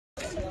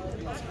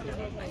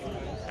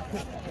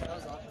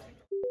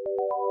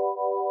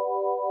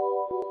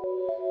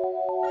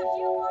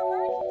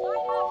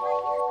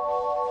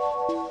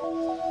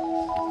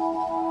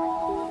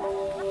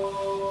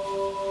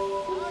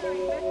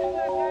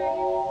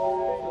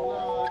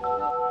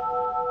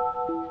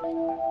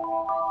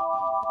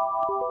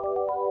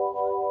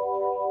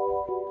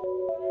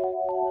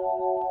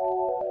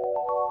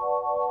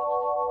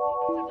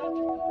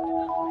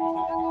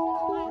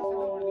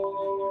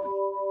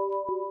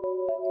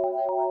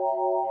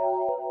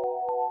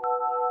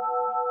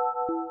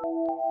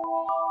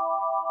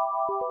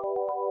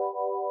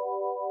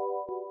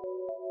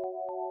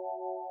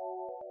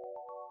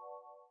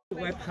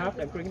wipe half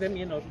and bring them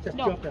in, or just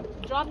No, drop them?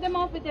 Drop them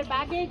off with their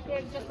baggage.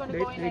 They're just going to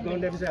go in. They go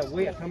themselves.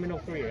 We are terminal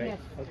 3, right? Yes.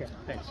 Okay,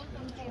 thanks.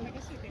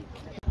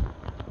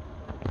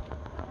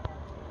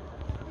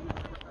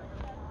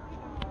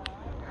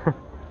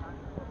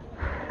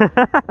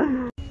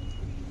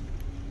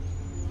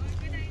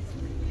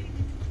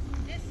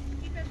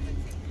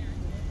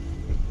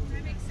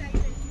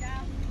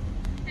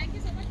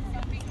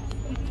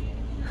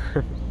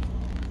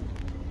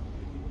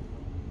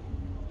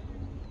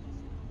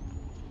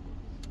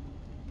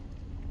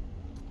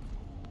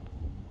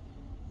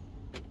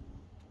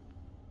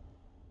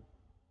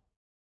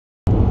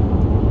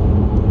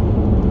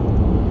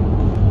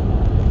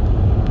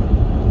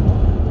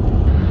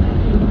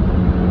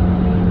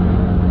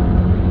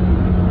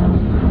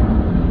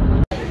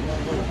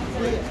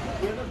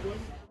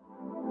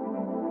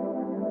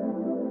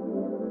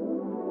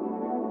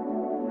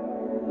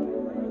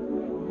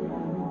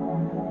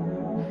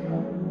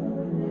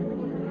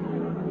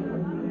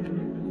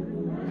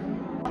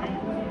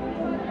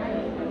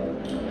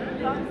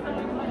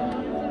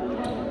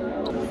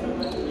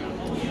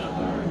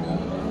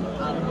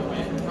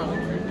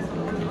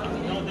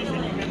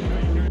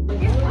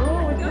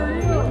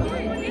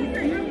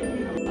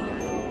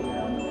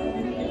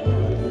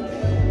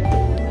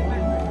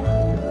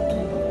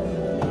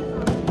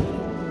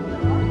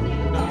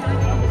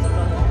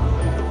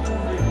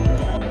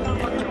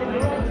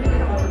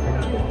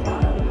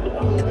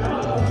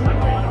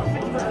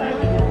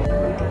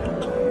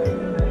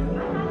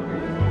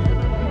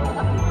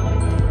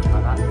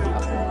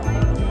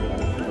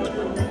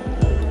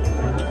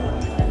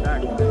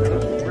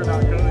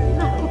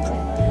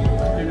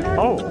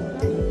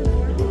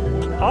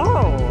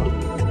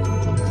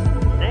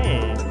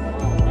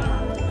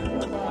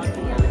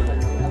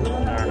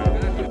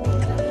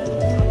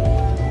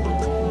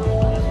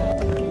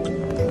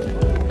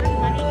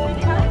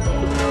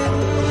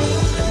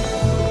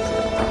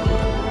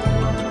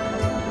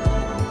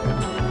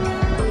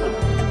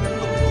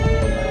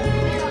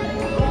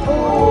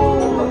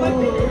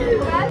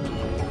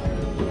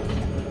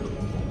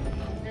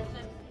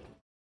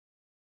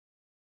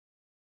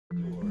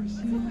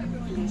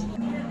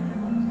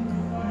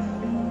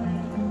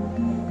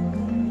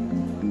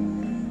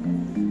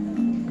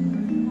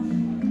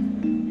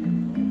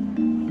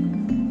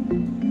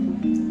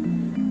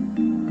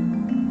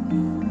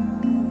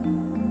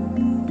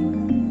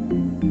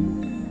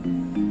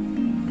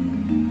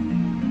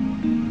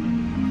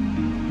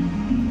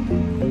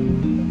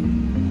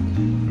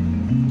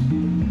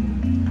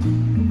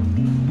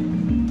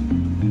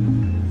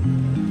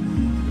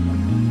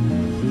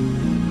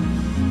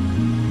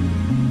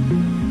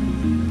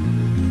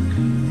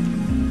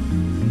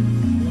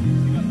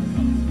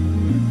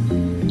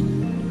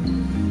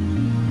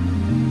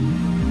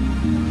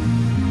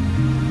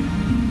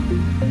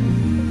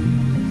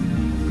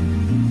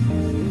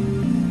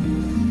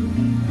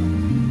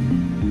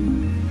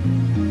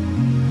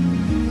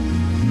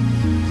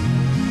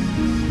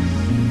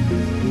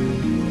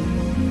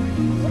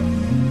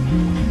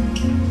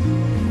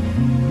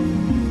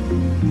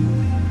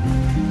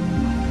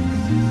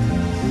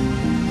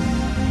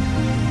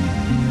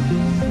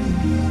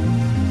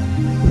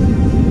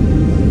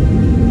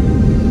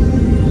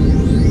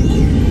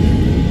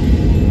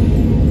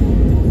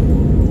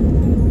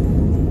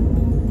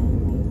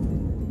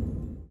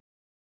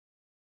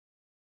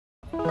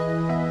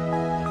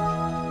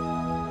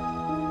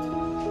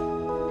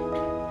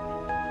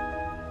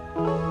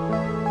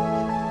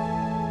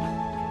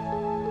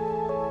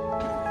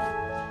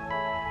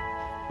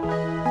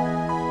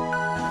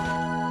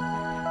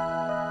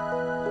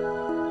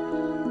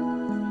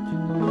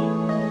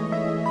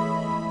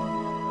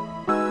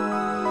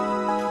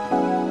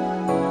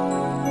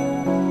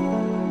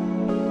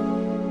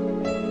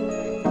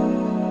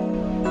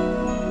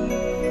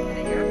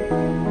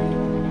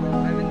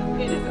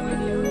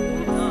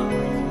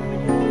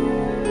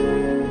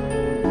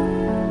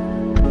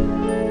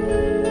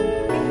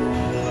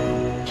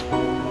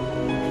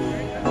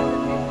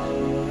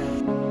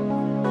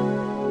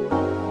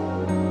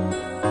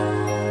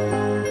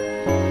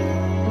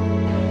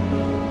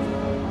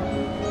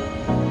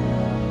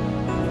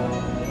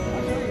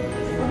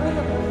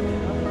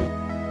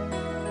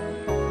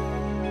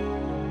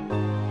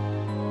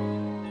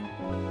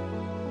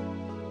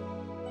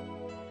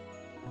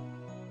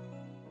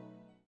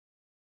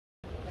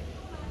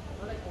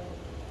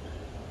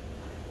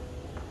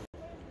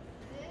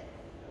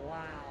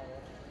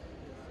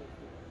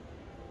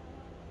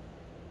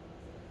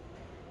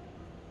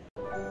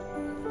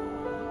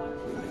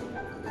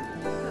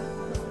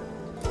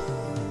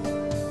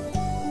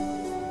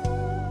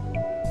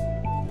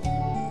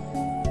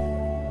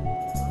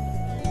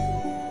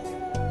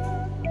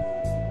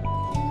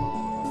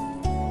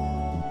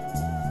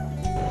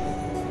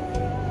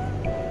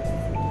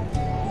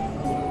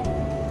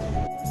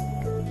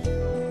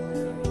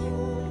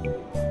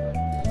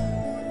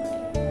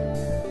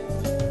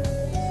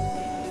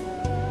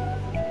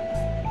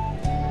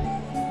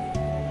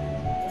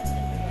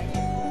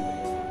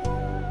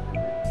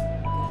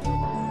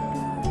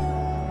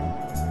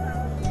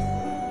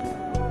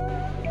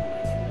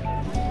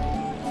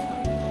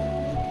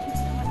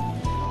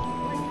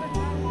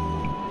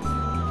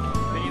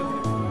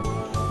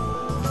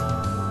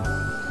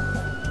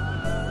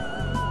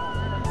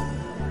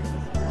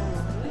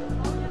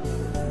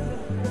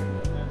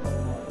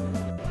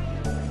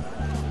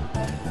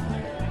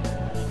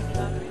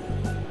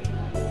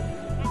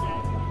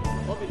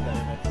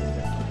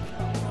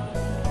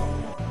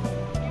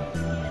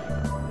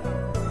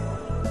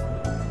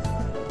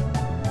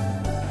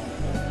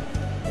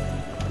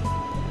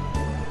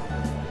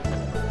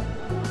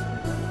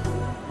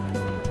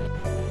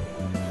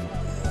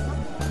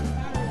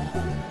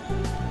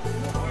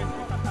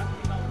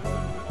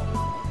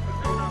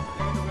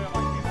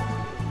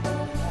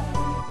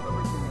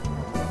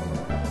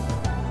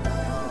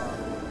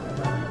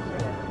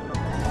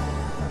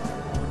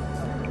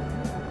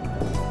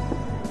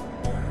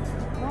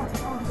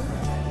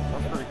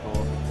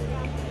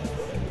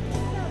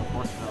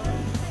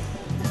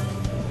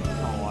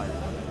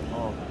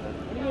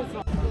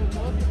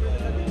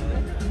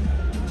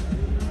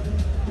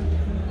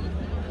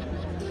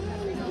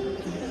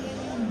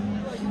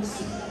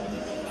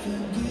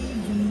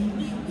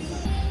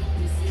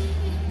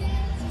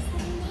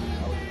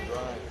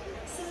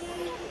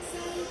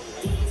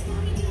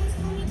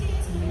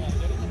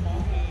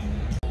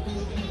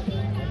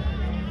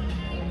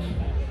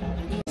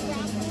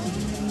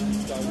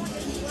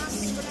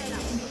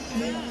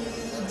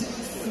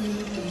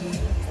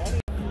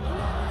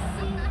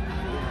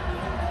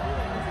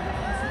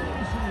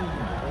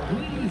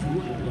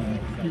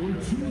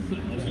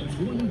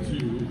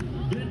 2022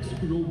 VEX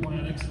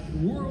Robotics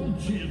World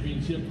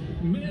Championship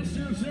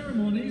Master of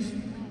Ceremonies,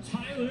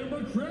 Tyler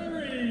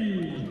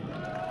McCrary.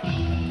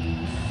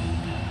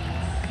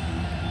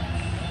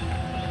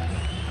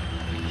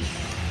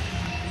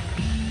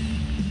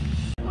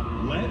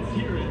 Let's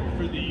hear it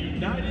for the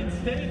United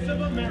States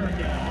of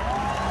America.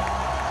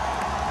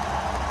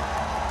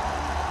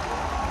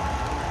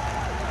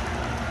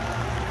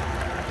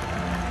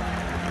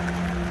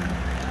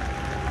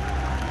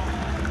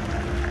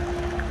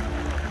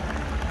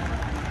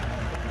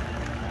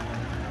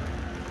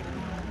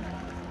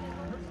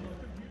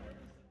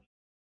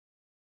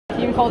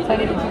 Team called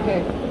Tiny to 2K.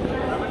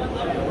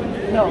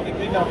 No,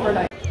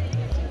 Fortnite.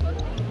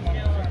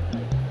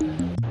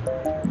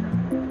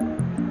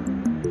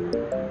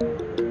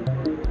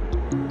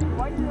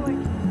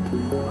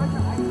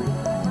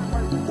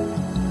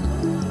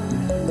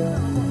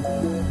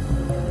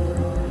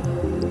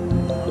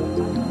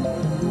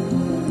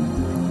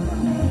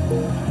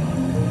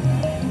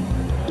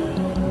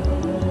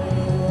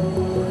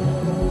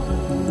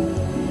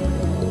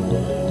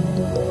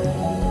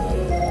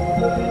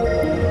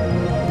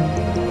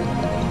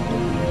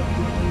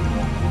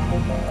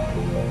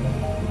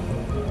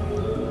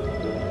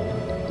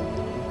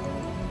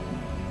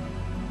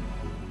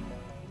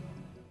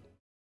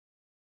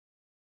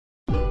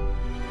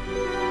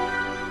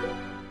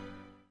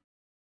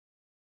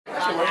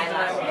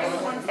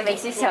 It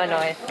makes you so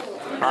annoyed.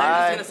 I'm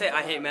just gonna say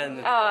I hate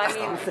men. Oh, I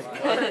mean,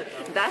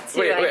 that's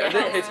who Wait, I I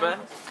guess. hate men?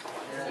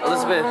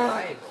 Elizabeth.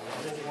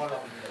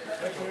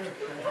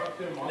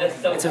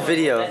 It's a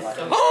video.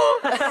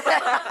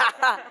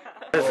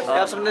 You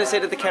have something to say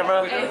to the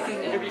camera?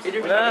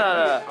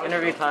 No.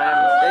 Interview time.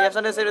 Yeah, you have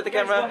something to say to the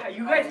camera?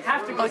 You guys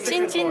have to go. Oh,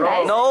 chin chin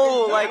nice.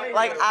 No,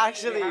 like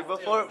actually,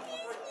 before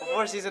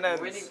season ends.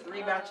 We're winning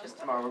 3 matches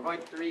tomorrow. We're going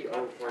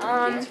 3-0 for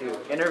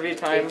Interview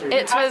time.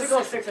 It was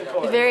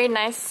very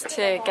nice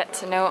to get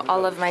to know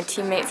all of my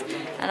teammates,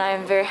 and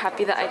I'm very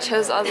happy that I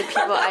chose all the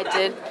people I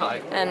did.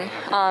 And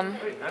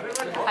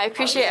I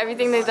appreciate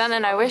everything they've done,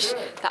 and I wish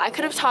that I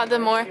could have taught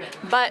them more.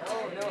 But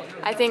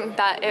I think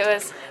that it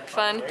was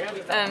fun,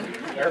 and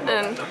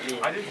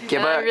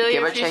I really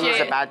give a Chen appreciate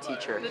he's a bad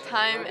teacher. the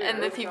time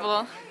and the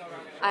people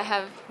I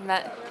have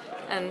met,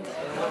 and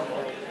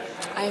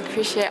I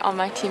appreciate all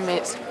my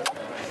teammates.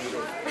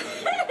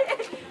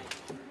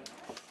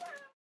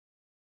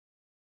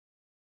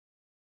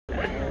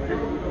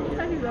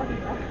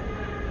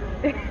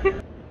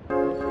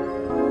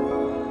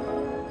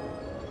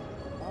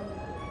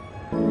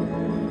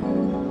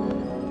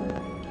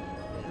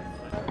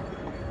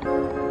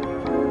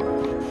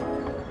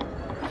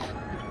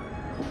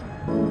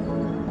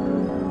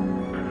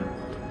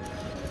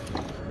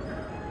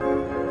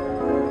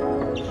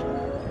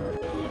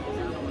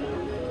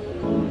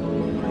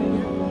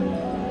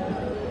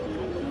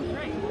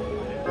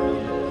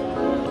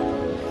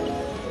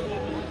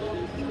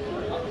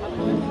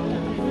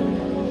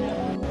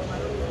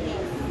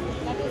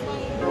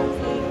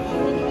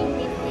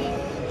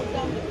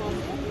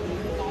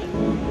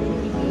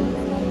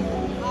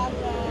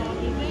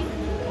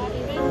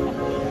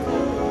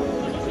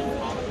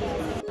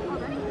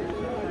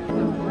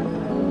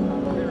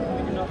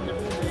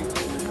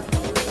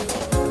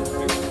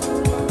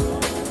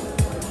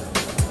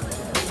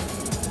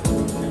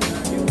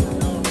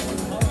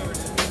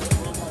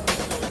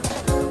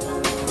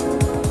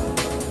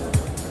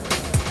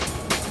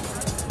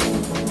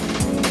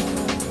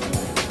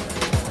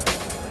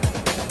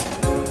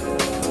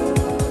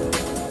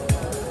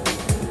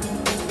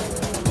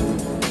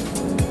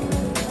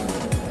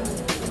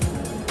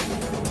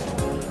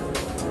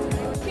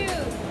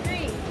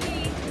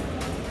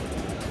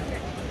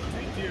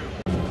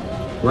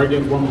 Red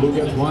gets one, blue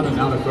gets one, and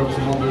now they're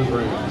focusing on those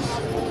rings.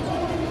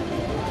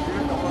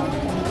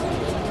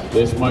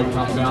 This might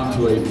come down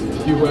to a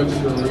few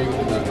extra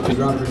rings. The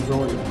driver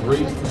control in 3,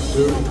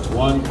 2,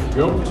 1,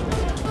 go.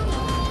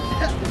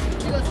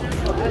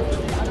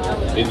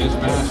 In this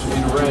match,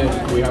 in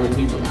red, we have a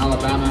team from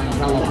Alabama and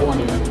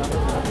California.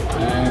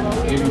 And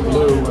in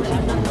blue, a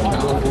team from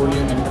California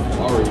and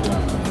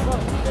Florida.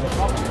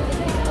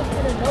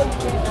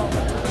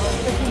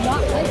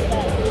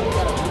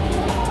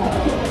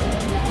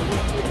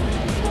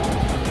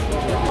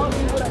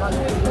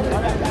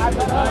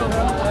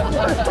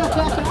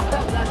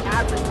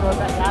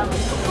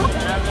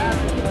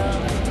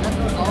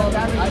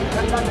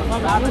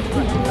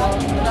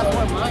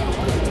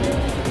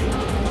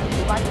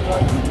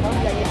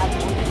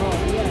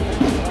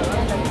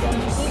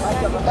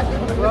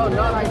 Bro,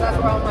 no, like that's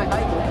where all my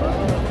height is.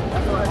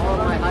 That's where all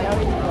my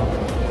height is.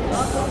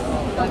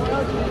 Like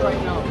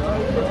right now.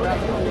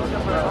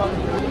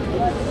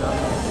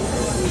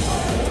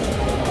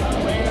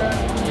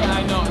 Yeah,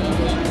 I know.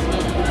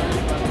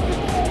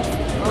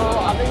 Bro,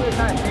 I think we're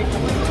trying to take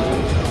them.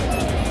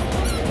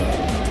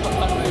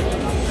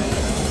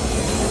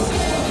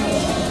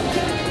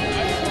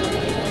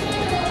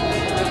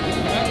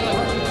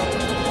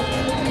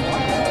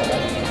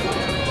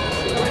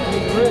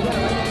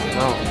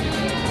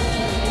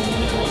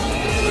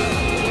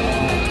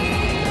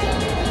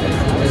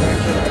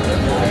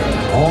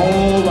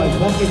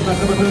 qualification match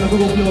number 3 on the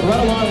Google field. Red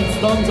Alliance,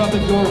 thumbs up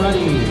if you're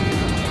ready.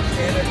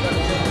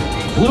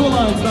 Blue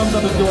Alliance, thumbs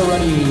up if you're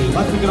ready.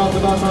 Let's kick it off the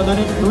box on then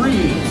in 3, 2,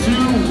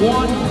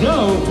 1,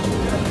 go.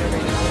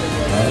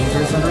 Heading to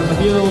the center of the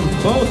field,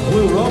 both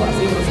blue robots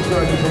able to secure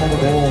a neutral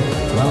mobile goal.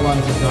 Red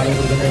Alliance is not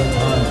able to get there in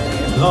time.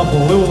 The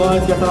Blue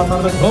Alliance gets that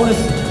autonomous bonus.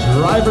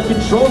 Driver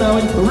control now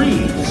in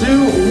 3,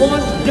 2,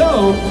 1,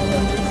 go.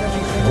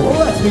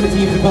 Let's meet the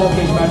teams in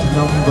qualification match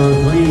number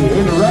 3.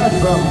 In red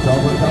from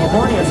Dublin,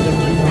 California,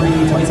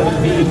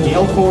 53-27B,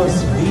 Gael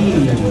Force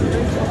V.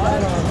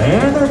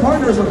 And their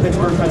partners from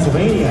Pittsburgh,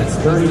 Pennsylvania, it's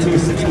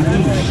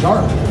 32-60B,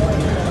 Sharp.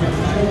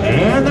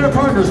 And their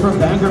partners from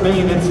Bangor,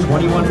 Maine, it's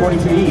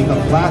 21-42E, the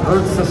Flat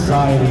Earth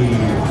Society.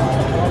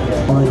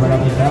 Right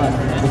off the bat,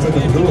 looks like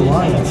the Blue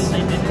Alliance,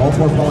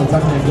 Baltimore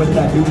Polytechnic with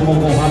that huge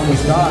mobile goal high in the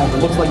sky. It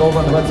looks like over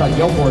on the red side,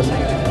 Gael Force,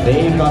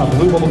 they've got a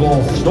blue mobile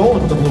goal stolen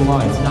from the Blue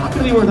Alliance. Not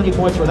going to be worth any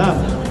points for them,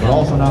 but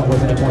also not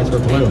worth any points for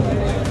blue.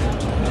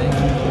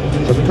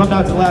 So as we come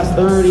down to the last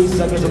 30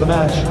 seconds of the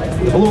match,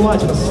 the Blue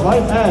Alliance with a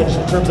slight edge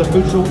in terms of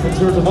control, in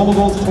terms of mobile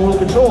goals, total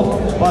control,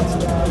 but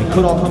it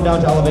could all come down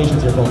to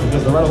elevations here, folks,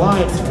 because the Red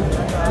Alliance,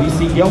 we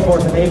see Gael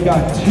Force, and they've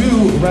got 2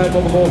 red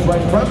mobile goals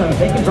right in front of them. If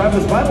they can drive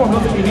this platform,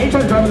 looks like they may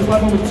try to drive this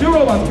platform with 2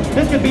 robots.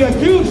 This could be a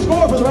huge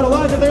score for the Red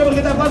Alliance if they're able to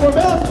get that platform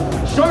balanced.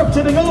 Sharp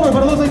tipping over,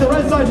 but it looks like the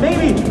red side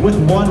maybe with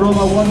 1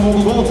 robot, 1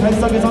 mobile goal, 10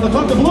 seconds on the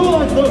clock. The Blue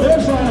Alliance, though,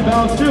 they're trying to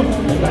balance too.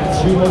 They've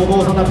got 2 mobile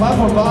goals on that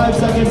platform, 5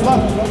 seconds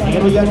left.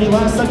 And we got any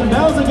last second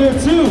balancing here,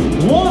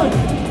 2, 1.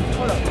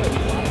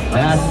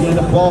 That's the end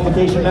of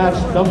qualification match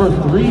number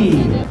 3.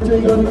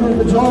 You're going to get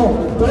the draw.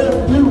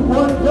 3, 2,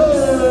 1,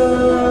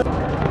 go!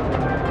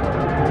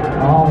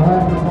 All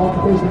right,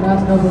 qualification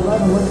match number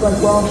 11. Looks like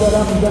we're all set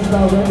up and just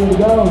about ready to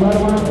go. Red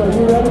Alliance, are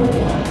you ready?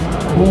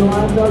 Blue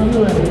Alliance, are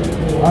you ready?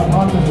 Up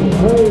on the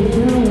 3,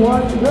 2,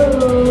 1, go!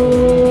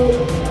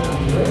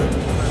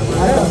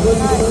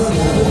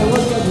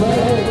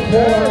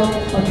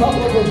 A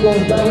couple of those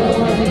goals down. Red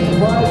Alliance is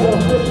rise of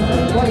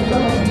 15,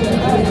 27,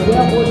 and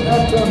Gael Force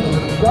next from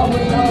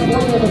Dublin,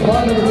 California, the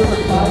partner of the river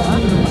side.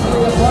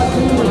 The front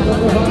team is going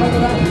to run the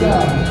back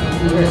side.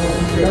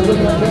 They're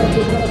looking at Gael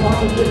Force next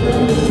on the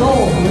 15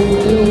 goal.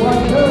 3, 2,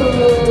 1, go!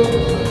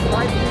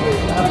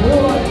 Blue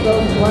Alliance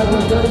goes right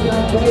with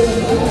 39 players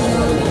and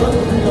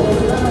 30 people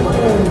in the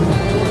players.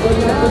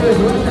 Looking at the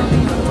from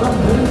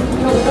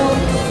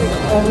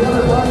and the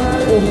other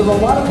partner is the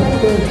robotic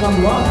makers from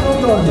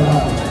Roscoe, Georgia.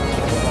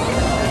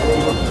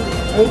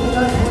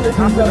 89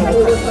 teams are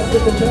here with the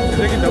chance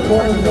to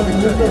corners of the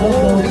Mr.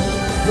 Hole.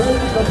 Great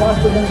for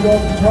possibly going to go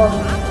up the park.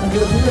 And to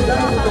repeat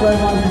down what the Red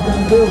Alliance is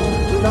going to do.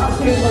 Not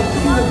seeing like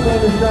teams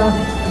playing this down.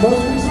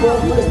 Mostly slow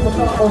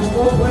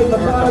play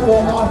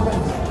methodical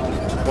offense.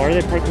 Why are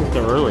they parking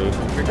so early? If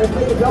they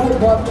could double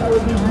block, that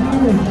would be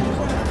huge.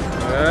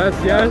 Yes,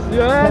 yes,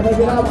 yes! Can they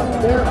get out?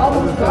 They're up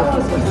on the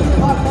balance.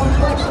 Platform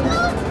flexion.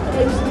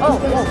 Oh,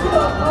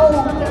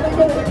 can they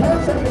get it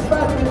 10 seconds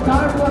back in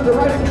time for the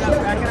right ship?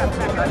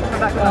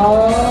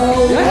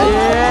 Oh,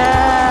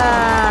 yeah!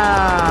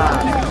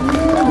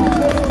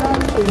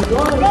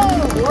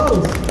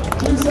 Close.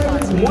 2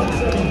 seconds, 1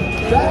 second.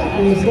 That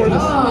is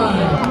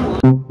time.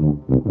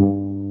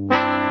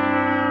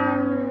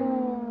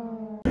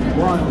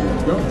 1,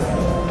 go.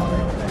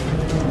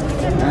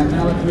 And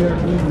now it's the other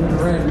teams in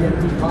red. We have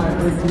Team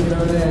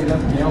 5-3-2-0-A.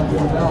 That's Gael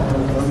Force Alpha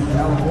from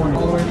California.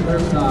 All the way to their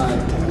side.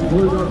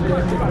 Blue don't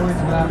get 6 points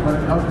for that, but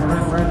out to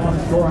red one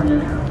scoring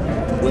it.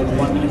 With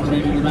 1 minute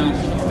remaining in the match.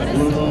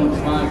 Blue owns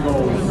 5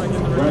 goals.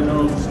 Red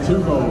owns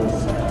 2 goals.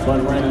 But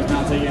red is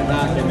not taking it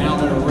back, and now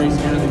they're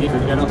racing out of the game to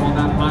get up on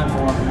that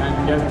platform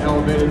and get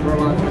elevated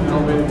robots and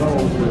elevated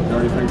goals with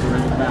 30 seconds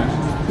remaining in the match.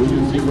 We do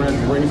see red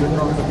race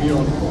across the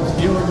field,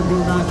 stealing the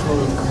blue match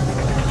close.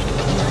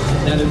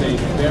 That is a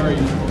very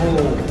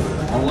full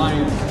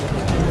alliance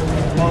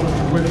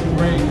with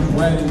range.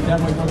 Red is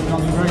definitely focused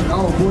on the range.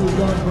 Oh, blue is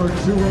going for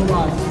 2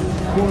 robots,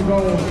 4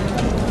 goals.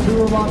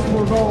 2 robots,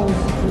 4 goals.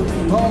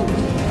 Oh,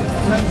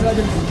 10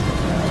 seconds.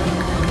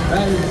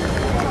 That is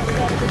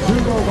 2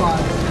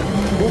 robots,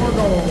 4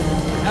 goals.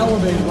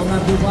 Elevated on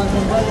that blue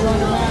platform. Red is on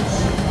the match.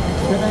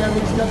 Can they at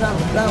least get that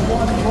 1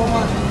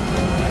 robot?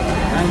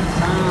 And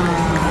time.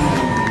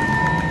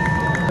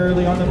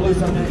 Early on the blue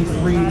side,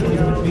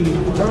 53-27 feet.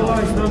 Red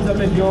Alliance thumbs up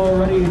if you're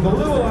ready.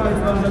 Blue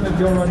Alliance thumbs up if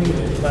you're ready.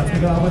 Let's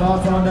kick off with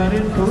odds on that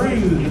in 3,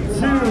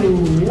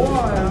 2,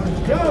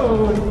 1,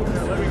 go!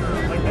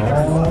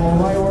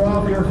 Alright, we're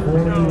off here.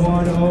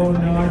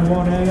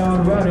 41-09-1A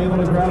on red. Able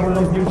to grab one of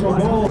those neutral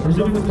goals.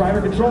 Resuming with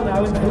driver control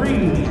now in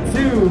 3,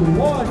 2,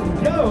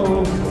 1,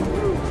 go!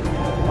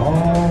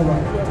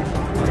 Alright.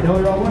 I know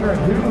you're all wondering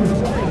who's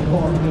winning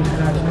qualification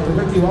match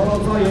number 50. Well,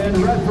 I'll tell you,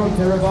 in red from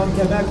Terrebonne,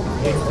 Quebec,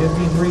 it's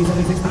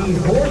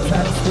 15-3-76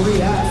 Vortex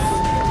 3S.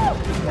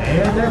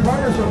 And their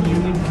partners from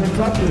Union,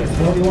 Kentucky, it's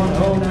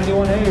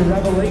 41-0-91A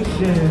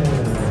Revelation.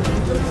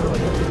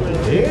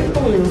 In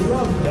blue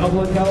from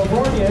Dublin,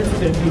 California, it's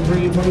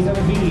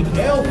 53-27B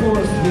Gael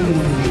Force V.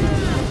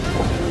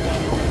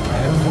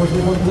 And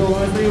unfortunately, one Blue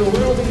Alliance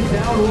will be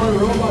down 1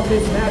 robot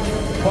this match,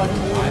 but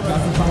I side.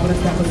 Got some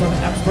confidence, got some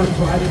expert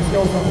driving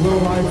skills on the blue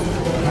lines.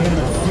 I am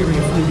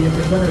seriously be a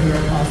contender here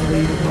and possibly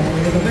even come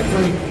away with a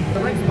victory. The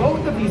rings,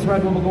 both of these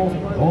red mobile goals,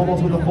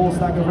 almost with a full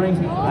stack of rings.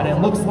 And it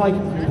looks like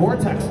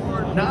Vortex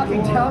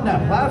knocking down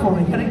that platform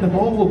and getting the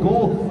mobile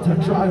goal to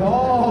drive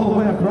all the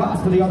way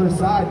across to the other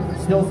side.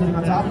 Still sitting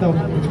on top though,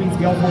 which means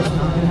Gael Force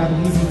not going to have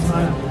an easy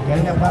time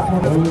getting that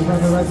platform over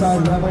from the red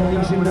side.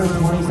 Revelation, there's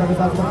 20 seconds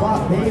left on the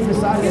clock. They've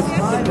decided it's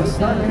time to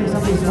start getting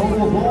some of these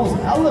mobile goals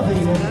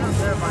elevated.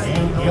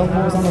 And Gael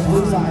Force on the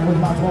blue side with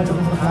about 12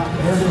 seconds on the clock.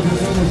 There's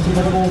two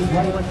mobile goals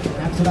right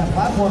next to that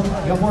platform.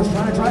 Gael Force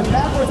trying to drive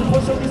backwards and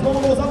push some of these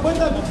mobile goals up with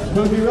them.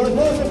 Could be really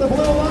close if the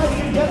blue line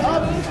can get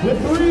up with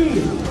 3,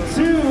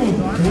 2,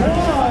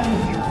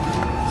 1.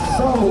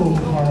 So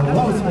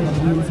close for the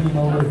blue team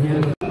over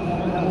here.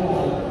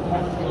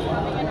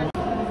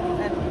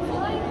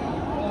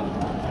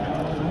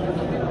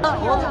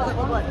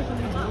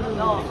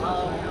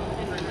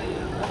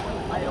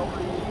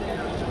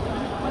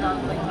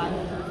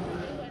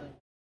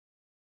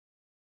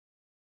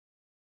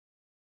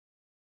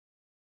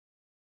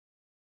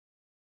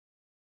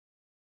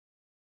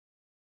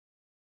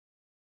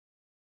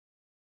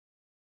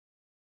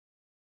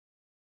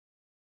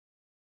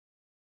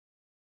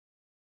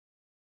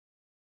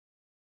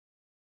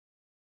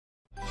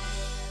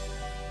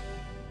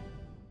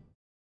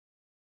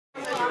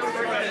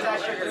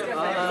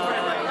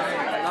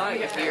 Not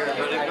here, but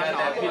I got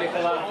that pina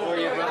colada for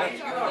you, brother.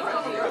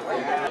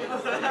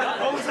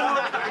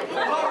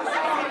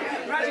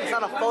 It's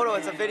not a photo,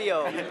 it's a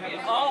video.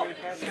 Oh!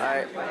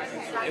 Alright.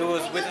 It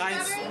was with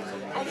ice.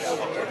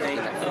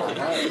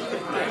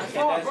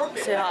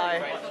 Say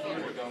hi.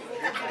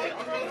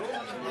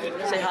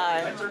 Say hi.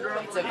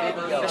 It's a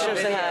video. Sure,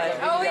 say hi.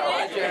 Oh,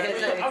 yeah.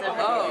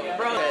 Oh,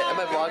 bro. Okay, am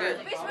I vlogging?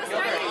 We're supposed to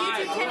start a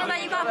YouTube channel that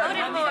you got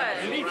voted for.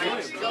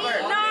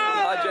 No!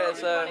 Hi,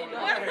 Jess.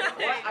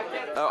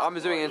 Oh, I'm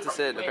doing into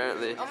Sid,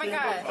 apparently. Oh my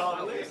god.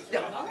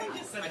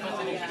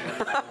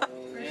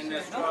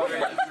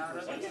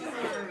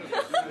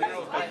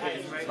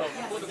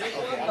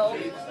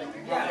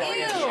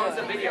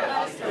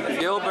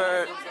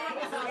 Gilbert.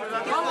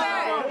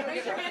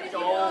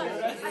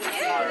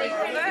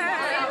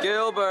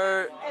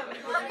 Gilbert.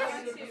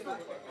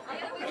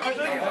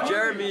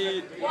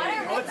 Jeremy.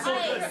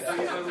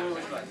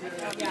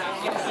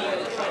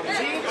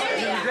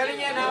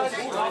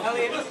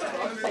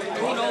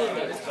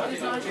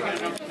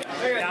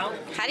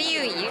 How do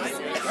you use it?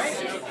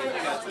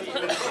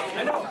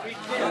 I know. Do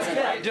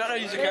you not know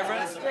use your camera?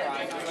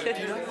 Did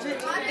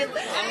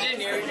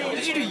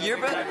you do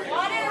yearbook?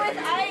 Water with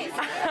ice.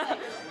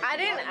 I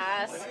didn't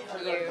ask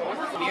you.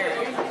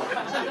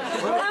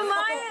 Am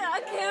I a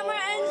camera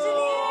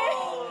engineer?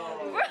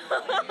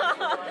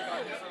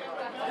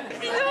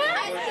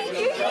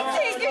 You can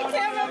take your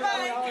camera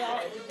back.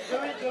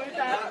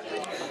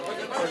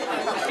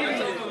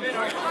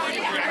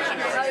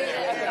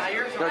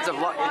 No, it's a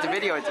vlog. It's a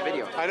video. It's a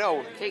video. I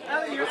know.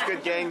 What's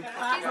good, gang?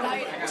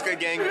 What's good,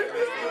 gang?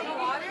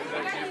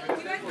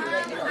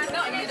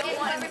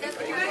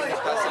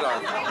 Pass it on.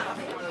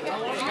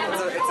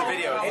 It's a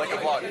video. It's like a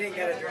vlog.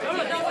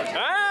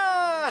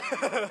 Ah!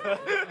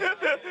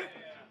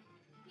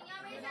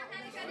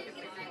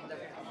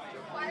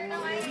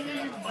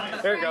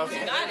 There it goes.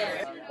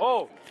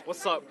 Oh,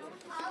 what's up?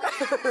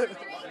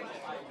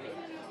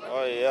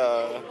 Oh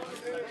yeah.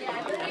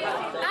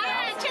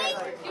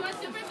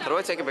 How do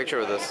I take a picture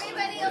of this?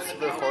 It's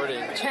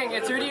recording. Chang,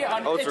 it's already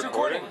on. Oh, it's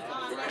recording?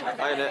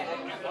 I know.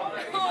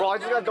 Bro, I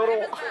just got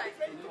dodo.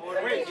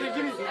 Wait, Chang,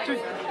 give me.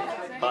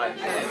 Bye.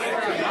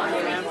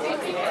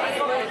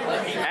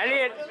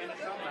 Elliot.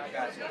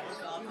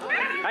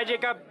 Hi,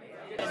 Jacob.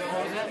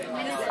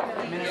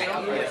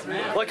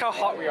 Look how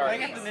hot we are.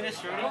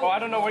 Oh, I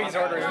don't know what he's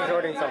ordering. He's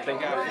ordering something.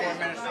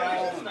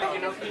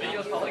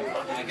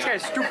 This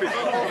guy's stupid.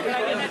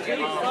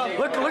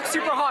 Look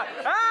super hot.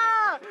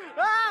 Ah!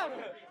 Ah!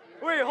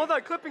 Wait, hold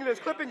on. Clipping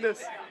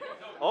this.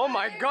 Oh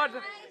my god.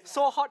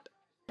 So hot.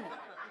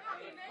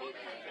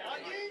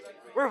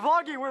 We're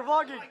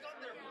vlogging.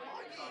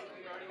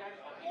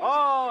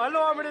 Oh,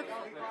 hello, Amit.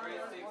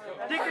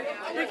 Take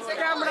the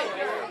camera.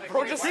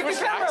 Bro, just take the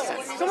camera.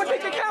 Someone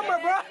take the camera,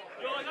 bro.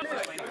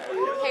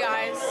 Hey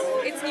guys,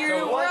 it's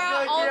new. We're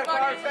all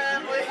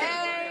family.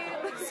 Hey,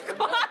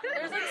 squad.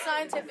 There's like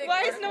scientific.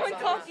 Why is no one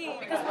talking?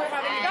 Because we're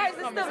having. Guys,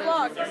 this is the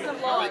vlog.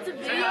 Oh, it's a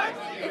video.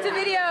 It's a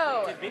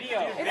video.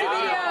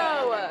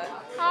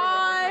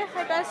 Hi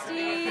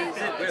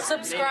besties.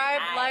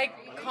 Subscribe, like,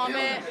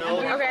 comment.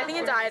 Okay, I think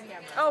it died.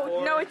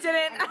 Oh no, it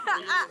didn't.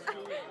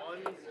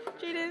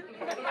 Cheated.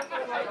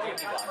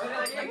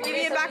 I'm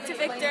giving it back to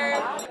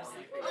Victor.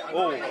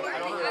 Oh.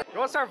 You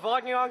want to start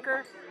vlogging,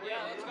 Anker?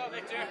 Yeah, let's go,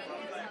 Victor.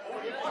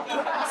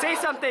 Say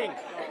something.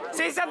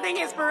 Say something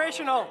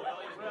inspirational.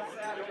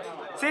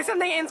 Say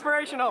something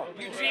inspirational.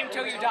 You dream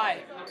till you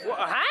die.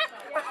 Huh?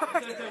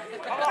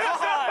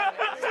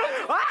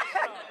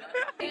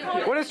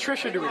 What is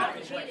Trisha doing?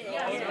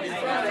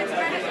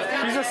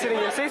 She's just sitting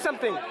here. Say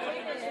something.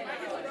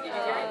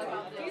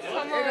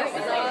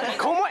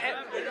 Como?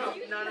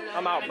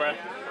 I'm out, bruh.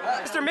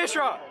 Mr.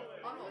 Mishra!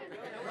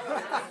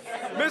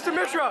 Mr.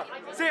 Mishra,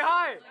 say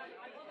hi!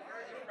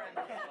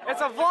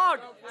 It's a vlog!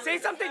 Say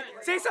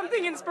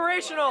something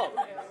inspirational!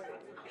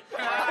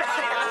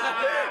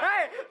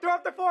 Hey! Throw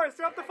up the fours!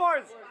 Throw up the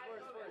fours!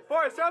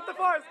 Fours! Throw up the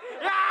fours!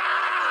 Yeah!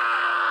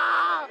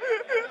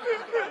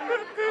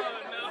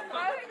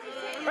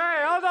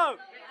 Hey, hold up!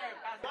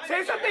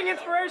 Say something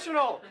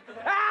inspirational!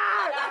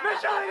 Ah!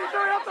 Michelle, you're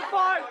throwing up the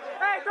fours!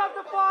 Hey, throw up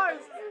the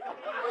fours!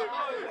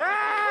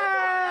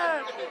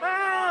 Hey!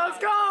 Hey, let's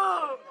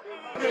go!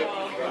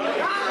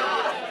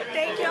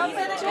 Thank you. I'll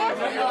finish it.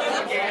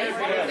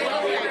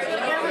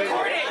 We're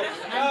recording!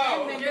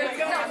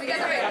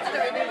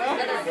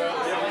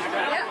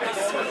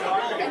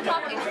 And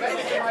talking.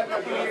 Face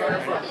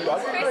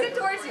it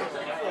towards you.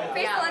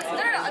 Face the lens. No,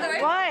 other way.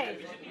 Why?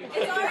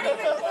 It's already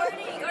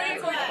recording. It's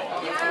recording.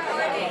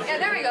 Yeah,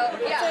 there we go.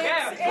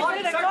 Yeah. It's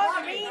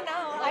recording me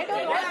now. I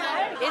don't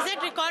know. Is it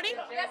recording?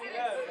 Yes, it is.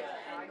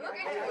 Look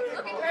into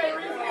it.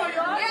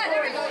 Yeah,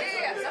 there we go.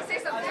 Yeah. Now say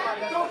something.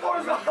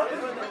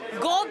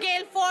 Go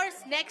Gael Force.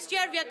 Next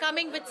year we are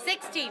coming with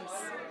 6 teams.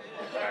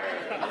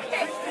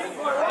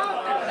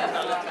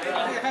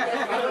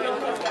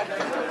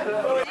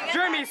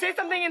 Jeremy, say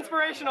something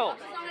inspirational.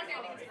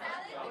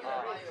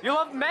 You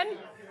love men?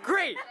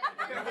 Great!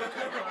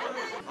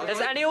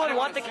 Does anyone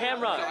want the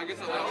camera? I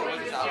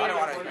don't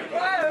want it.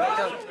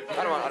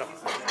 I don't want it.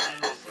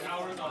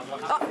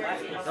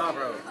 No,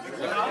 bro.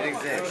 It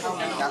exists.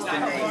 That's the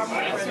name.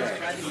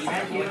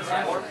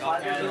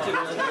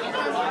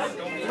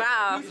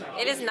 Wow,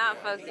 it is not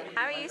focused.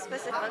 How are you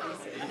supposed to focus?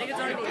 I think it's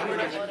already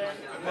recording.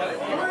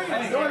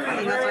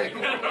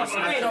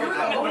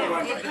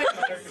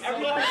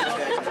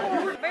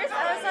 First I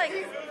was like,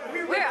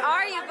 where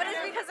are you? But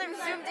it's because I'm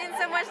zoomed in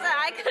so much that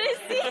I couldn't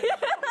see.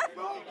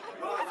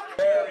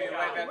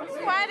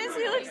 Why does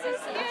he look so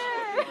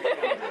scared?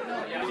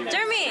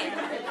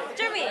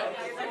 Jeremy!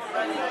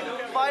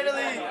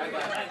 Finally,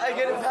 I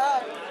get it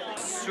back.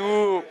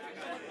 Soup.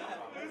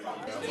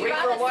 Wait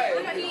for what?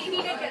 He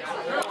didn't get it.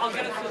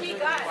 He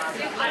got it.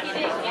 He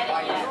didn't get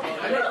it yet.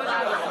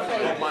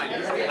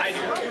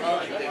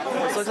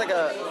 This looks like a...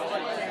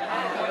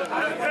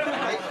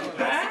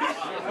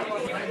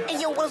 Hey,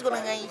 yo, what's going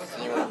on, guys?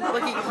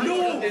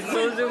 It's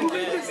so zoomed in.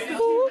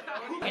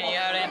 Can you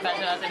have it and pass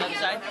it out to the other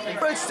side?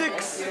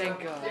 Breadsticks.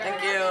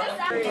 Thank you.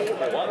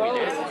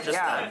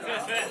 Yeah.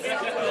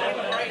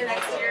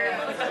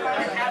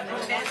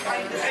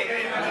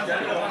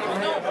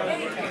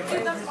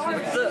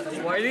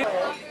 Why are you?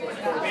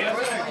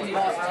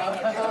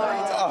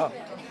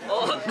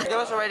 Give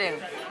us a rating.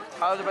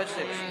 How are the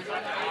breadsticks?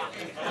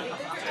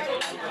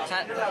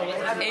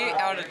 8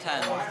 out of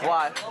 10.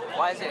 Why?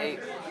 Why is it 8?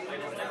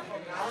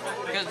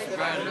 Because it's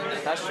bread.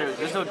 That's true.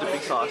 There's no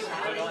dipping sauce.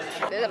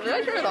 What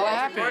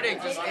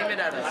happened? Just aim it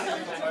at us.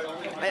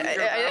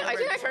 I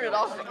think I turned it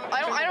off.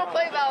 I don't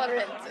play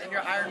Valorant. And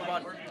you're Iron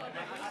 1.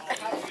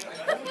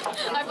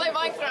 I play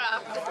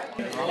Minecraft.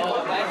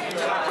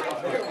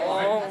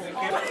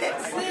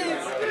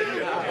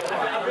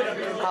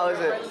 How is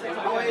it?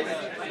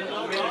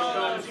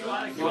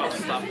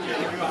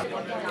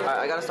 Alright,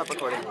 I gotta stop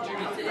recording.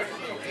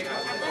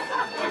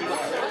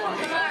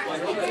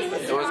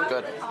 It was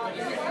good.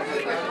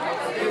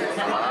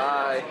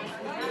 Bye.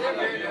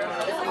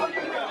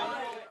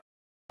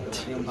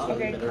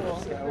 Okay, cool.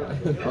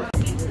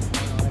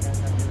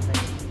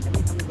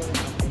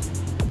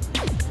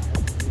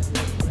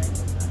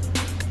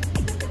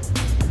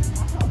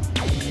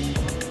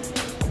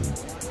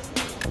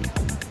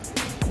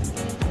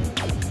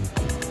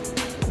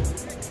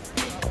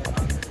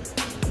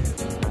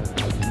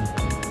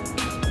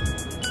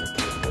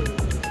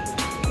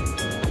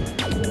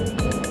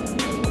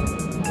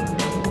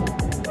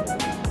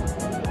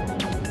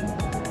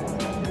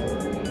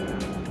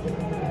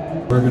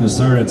 We're going to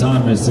start at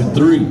time. It's in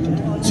 3,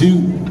 2,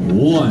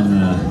 1.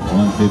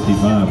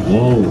 155.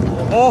 Whoa.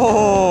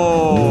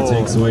 Oh! Blue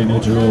takes away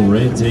neutral.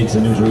 Red takes a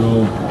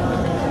neutral.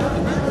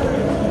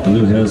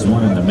 Blue has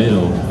one in the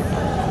middle.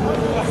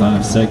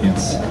 5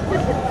 seconds.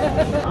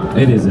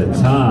 It is a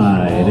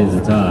tie. It is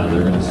a tie.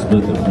 They're going to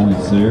split the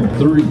points there.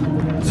 3,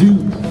 2,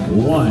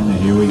 1.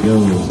 Here we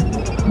go.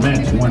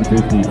 Match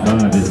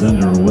 155 is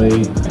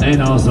underway.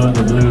 And also in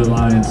the blue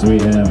alliance, we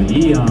have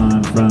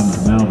Eon from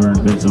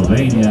Malvern,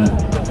 Pennsylvania,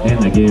 and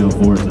the Gael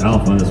Force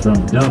Alphas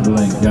from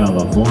Dublin,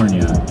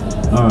 California.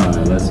 All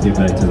right, let's get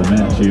back to the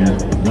match here.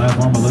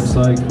 Platform, it looks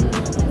like,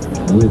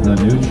 with a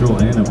neutral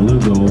and a blue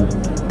goal.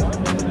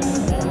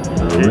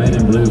 Red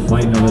and blue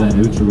fighting over that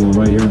neutral goal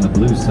right here on the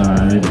blue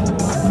side.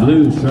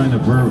 Blue's trying to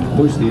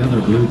push the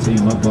other blue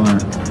team up on.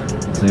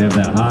 So they have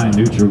that high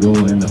neutral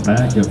goal in the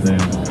back of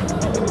them.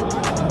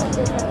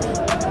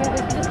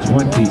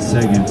 20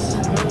 seconds.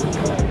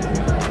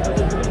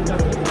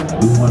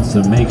 Who wants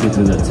to make it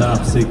to the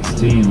top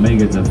 16, make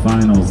it to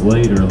finals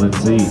later? Let's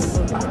see.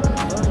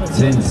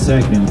 10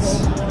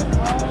 seconds.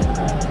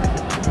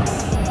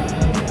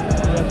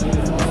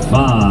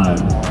 5,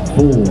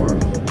 4,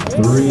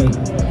 3,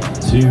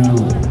 2,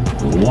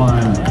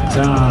 1.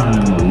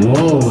 Time.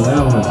 Whoa,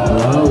 that was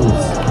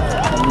close.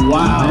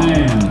 Wow.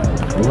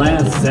 Man,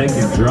 last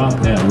second drop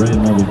that red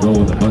mobile goal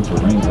with a bunch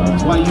of rings on.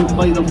 That's why you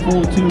play the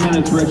full 2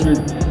 minutes, Richard.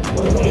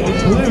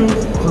 Blue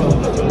from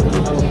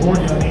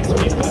California,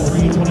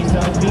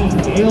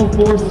 2017, Gael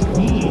Force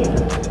Speed.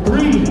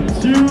 3,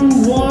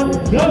 2, 1,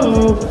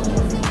 go!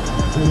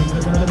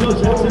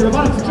 VEX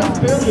Robotics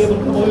just barely able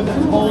to come away with that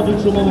tall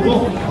neutral mobile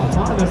goal.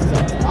 Autonomous is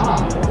at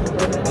top.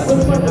 That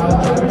looks like now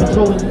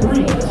controlling 3,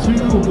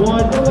 2,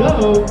 1,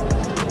 go!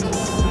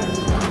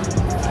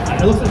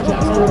 It looks like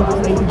Jackson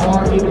Robotics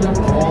are able to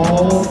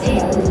all 8.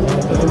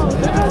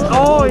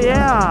 Oh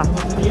yeah!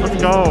 Let's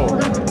go!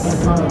 In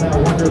front of that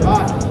Wonder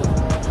Bot.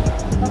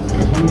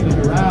 Moving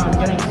around,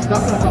 getting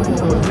stuck in a couple of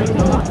those rings.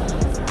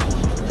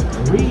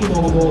 3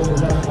 mobile goals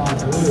possessed by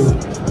Blue.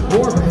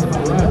 4 possessed by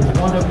Red.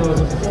 One of those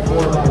is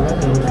 4 by Red.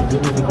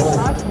 Which is the goal.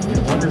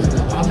 Wonders is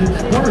positive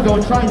corner. Go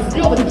and try and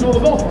steal the neutral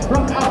goal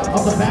from out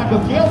of the back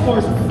of Gael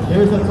Force.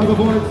 There's the tug of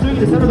war at Sugi,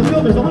 the center of the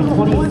field. There's only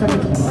 20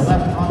 seconds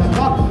left on the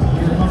clock.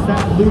 Here comes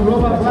that blue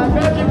robot, Black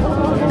Magic.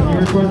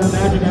 Here's where the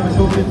Magic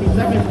after 15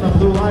 seconds. The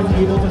blue line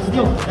able to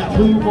steal that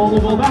blue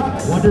mobile goal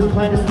back. Wonders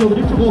plan to steal the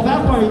neutral goal.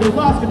 Backfire. They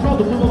lost control.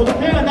 The blue mobile goal.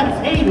 And that's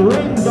 8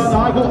 rings on the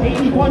high goal.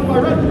 80 points by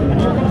Red. And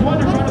here comes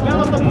Wonder trying to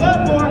balance the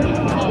platform.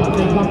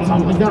 They come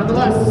tumbling down at the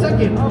last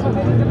second.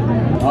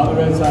 On the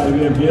red side, we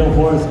have Gael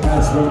Force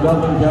from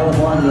Dublin,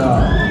 California.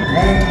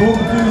 And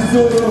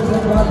Mumpiso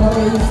from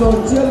Valparaiso,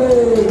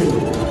 Chile.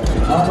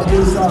 On the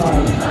blue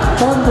side,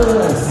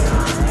 Thunderous.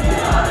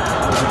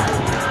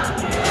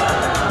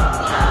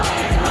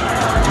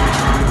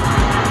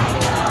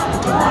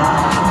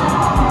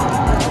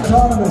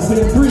 Autonomous in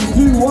 3,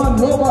 2, 1,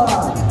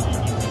 robot.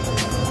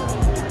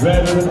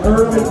 Red with an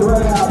early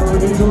grab of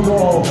the neutral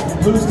goal.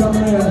 Blue's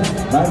coming in.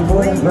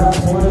 94 and grabs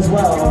one as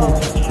well.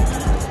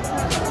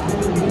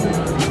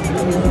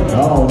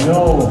 Oh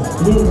no.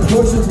 Blue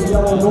pushes the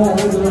yellow goal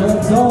into the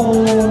red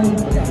zone.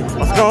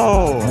 Let's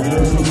go. And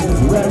there she is.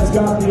 Red's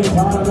got the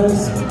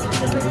autonomous.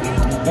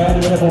 And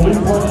we have a weak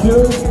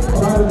 1-2.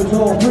 Try to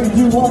control 3,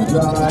 2, 1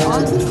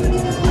 drive.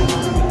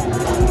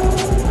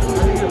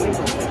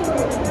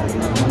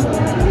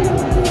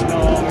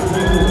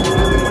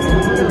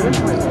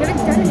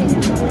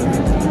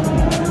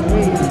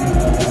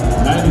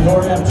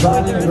 94M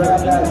trying to grab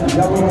that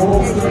yellow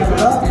goal, stand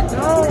up.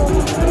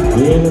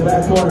 In the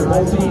back corner,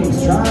 both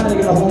teams trying to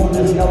get a hold of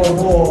this yellow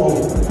goal.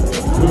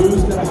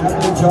 Who's going to have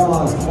their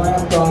jaws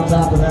clamped on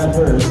top of that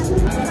first?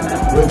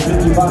 With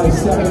 55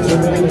 seconds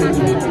remaining.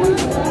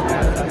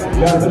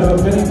 Got a bit of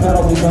a pinning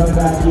penalty coming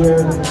back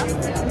here.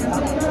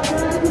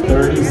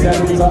 30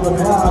 seconds on the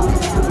clock.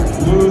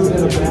 Blues in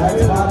a bad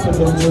spot, but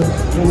then just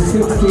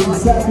 16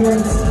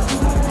 seconds.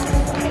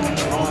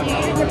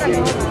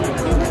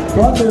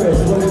 Thunderous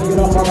looking to get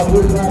up on the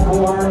blue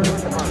platform.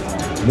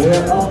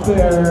 They're up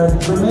there.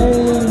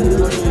 Remain.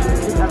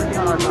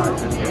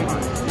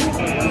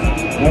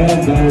 And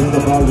there's the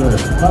buzzer.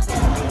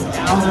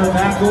 Now they're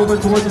back over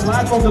towards the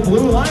platform. The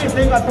Blue Lions,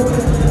 they got the...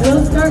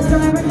 We'll start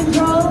driver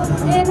control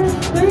in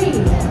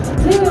 3,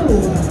 2,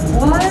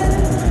 1,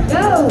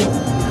 go!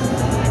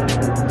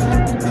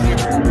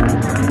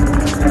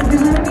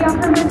 There's going to be off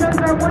the mid-zone,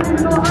 start 1 to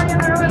go on your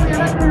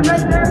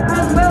right there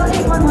as well.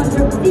 811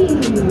 to D.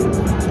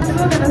 And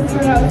we're going to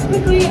start out as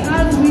quickly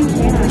as we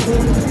can.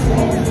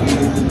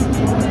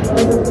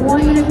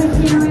 1 minute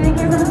 15 remaining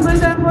here for the blue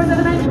zone,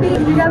 479 speed.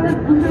 You got this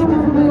blue over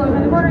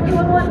the corner,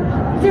 811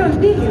 to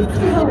D.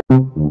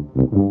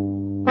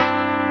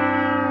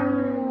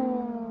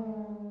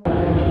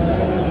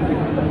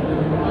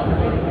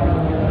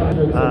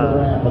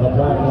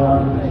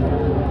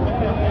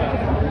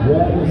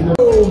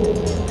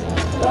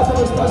 That's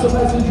a special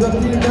message from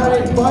the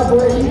United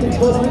 548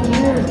 plus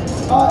engineers.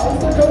 It's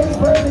their coach's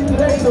birthday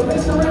today, so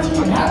Mr.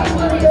 Richie, happy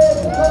birthday!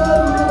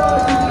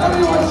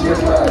 Everyone cheer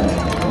for him!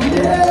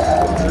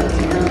 Yeah!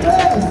 Richie, you're the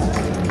best!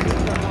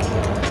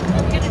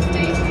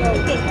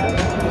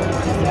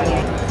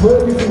 Blue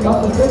using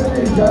couple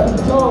victories, driving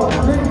control.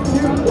 3,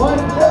 2, 1,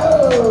 go!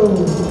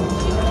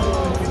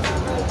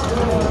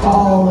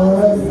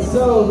 Alright,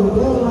 so the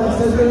blue line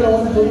says they're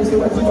going to Mr.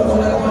 Richie, but the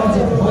red line's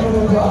at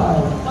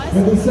 105.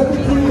 In the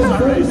 17 and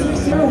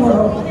 36 year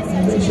world,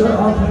 and make sure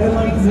our play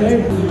line today.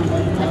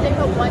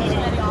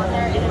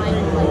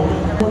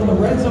 When the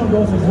red zone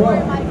goes as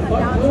well,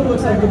 but blue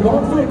looks like they're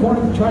going for the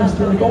corner to try to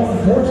steal the goal.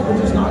 Unfortunately,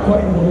 just not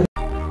quite able to.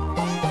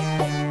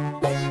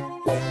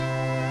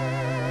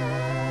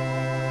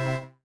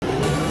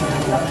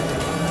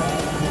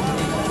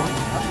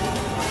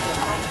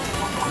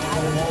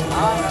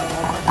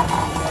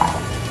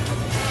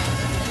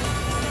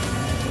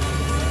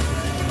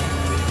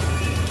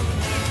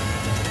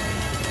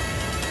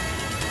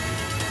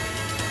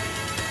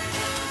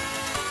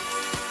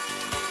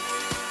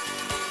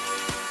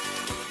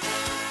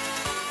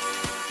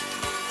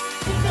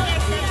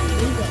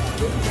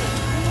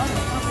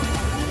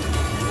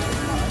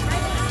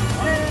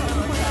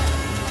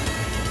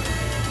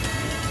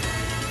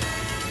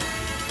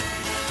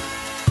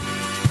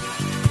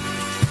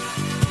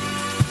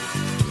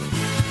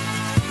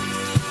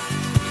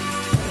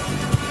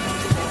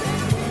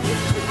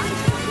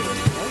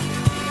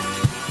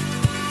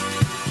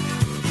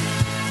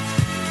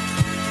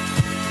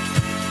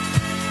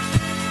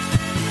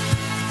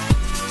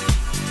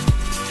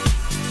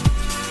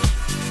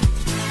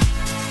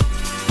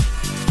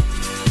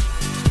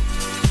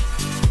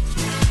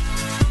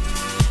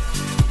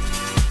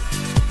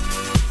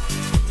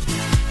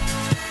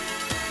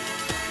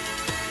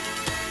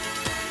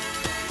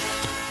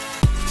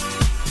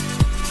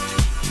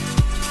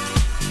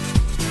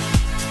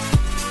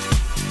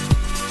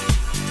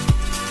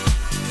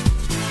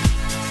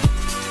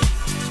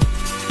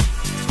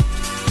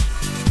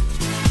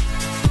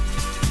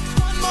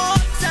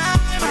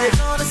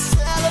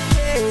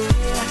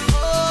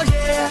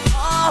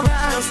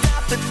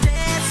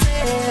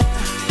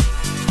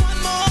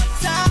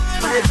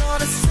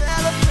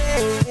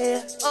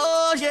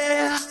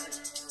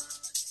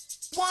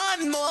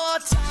 one more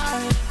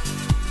time.